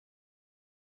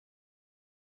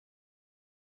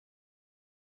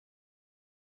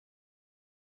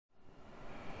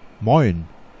Moin,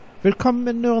 willkommen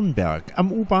in Nürnberg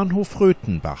am U-Bahnhof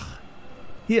Röthenbach.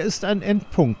 Hier ist ein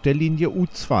Endpunkt der Linie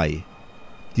U2.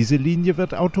 Diese Linie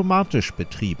wird automatisch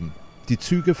betrieben. Die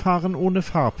Züge fahren ohne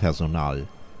Fahrpersonal.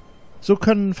 So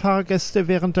können Fahrgäste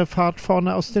während der Fahrt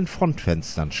vorne aus den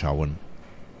Frontfenstern schauen.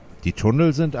 Die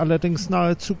Tunnel sind allerdings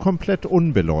nahezu komplett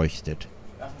unbeleuchtet.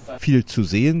 Viel zu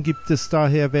sehen gibt es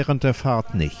daher während der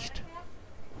Fahrt nicht.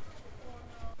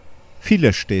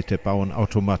 Viele Städte bauen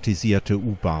automatisierte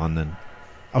U-Bahnen.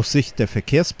 Aus Sicht der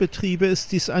Verkehrsbetriebe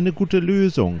ist dies eine gute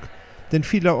Lösung, denn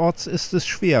vielerorts ist es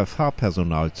schwer,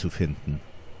 Fahrpersonal zu finden.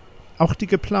 Auch die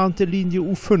geplante Linie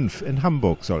U5 in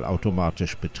Hamburg soll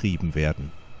automatisch betrieben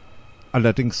werden.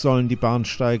 Allerdings sollen die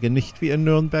Bahnsteige nicht wie in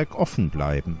Nürnberg offen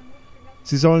bleiben.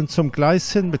 Sie sollen zum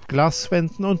Gleis hin mit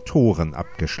Glaswänden und Toren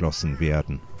abgeschlossen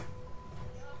werden.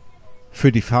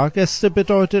 Für die Fahrgäste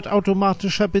bedeutet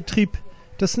automatischer Betrieb,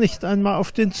 dass nicht einmal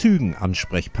auf den Zügen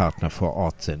Ansprechpartner vor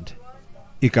Ort sind.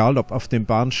 Egal ob auf dem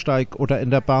Bahnsteig oder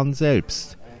in der Bahn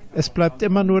selbst, es bleibt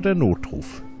immer nur der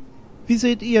Notruf. Wie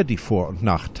seht ihr die Vor- und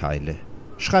Nachteile?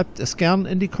 Schreibt es gern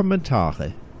in die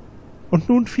Kommentare. Und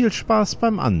nun viel Spaß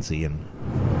beim Ansehen.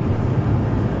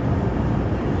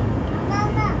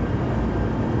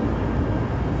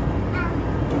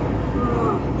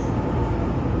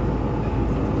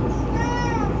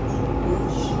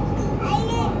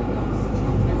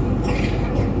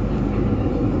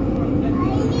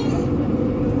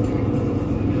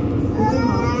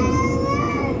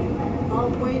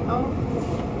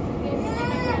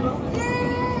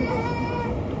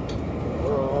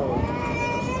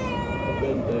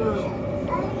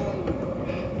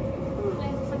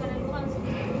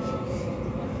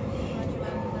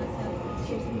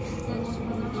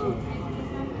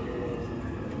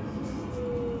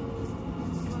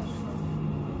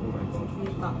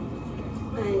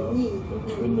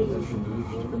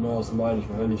 Genau, das meine ich,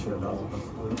 weil nicht schon da.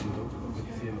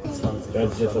 Der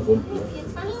hat sich jetzt verbunden.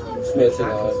 Ist mir jetzt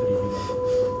egal.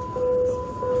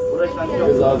 Oder ich kann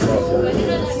nicht sagen, was.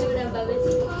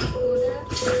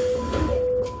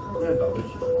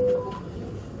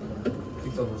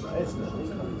 Kriegst du auch das Eis, ne?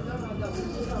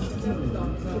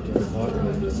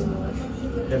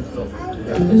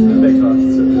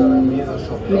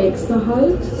 Nächster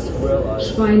Halt,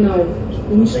 Schweinau.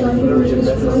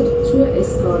 Umsteigemöglichkeit zur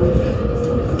S-Bahn.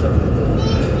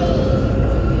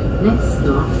 Next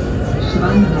stop,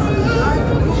 Schweinau.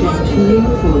 Check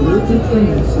for local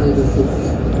train services.